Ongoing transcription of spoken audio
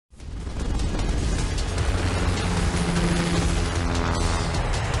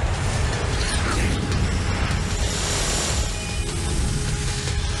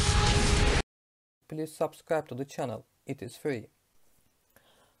please subscribe to the channel. It is free.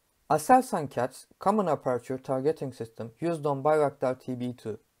 ASELSAN CATS common aperture targeting system used on Bayraktar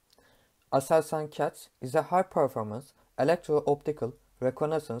TB2. ASELSAN CATS is a high-performance electro-optical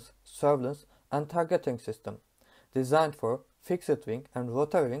reconnaissance, surveillance, and targeting system designed for fixed-wing and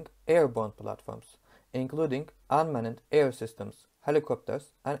rotary-wing airborne platforms, including unmanned air systems,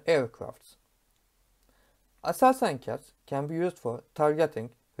 helicopters, and aircrafts. ASELSAN CATS can be used for targeting,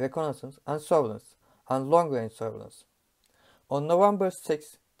 reconnaissance, and surveillance, and long-range surveillance. On November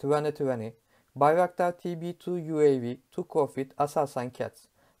 6, 2020, Bayraktar TB2 UAV took off with ASELSAN CATS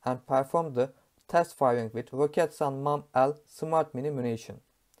and performed the test firing with ROKETSAN MAM-L smart mini munition.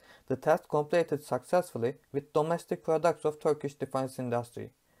 The test completed successfully with domestic products of Turkish defense industry.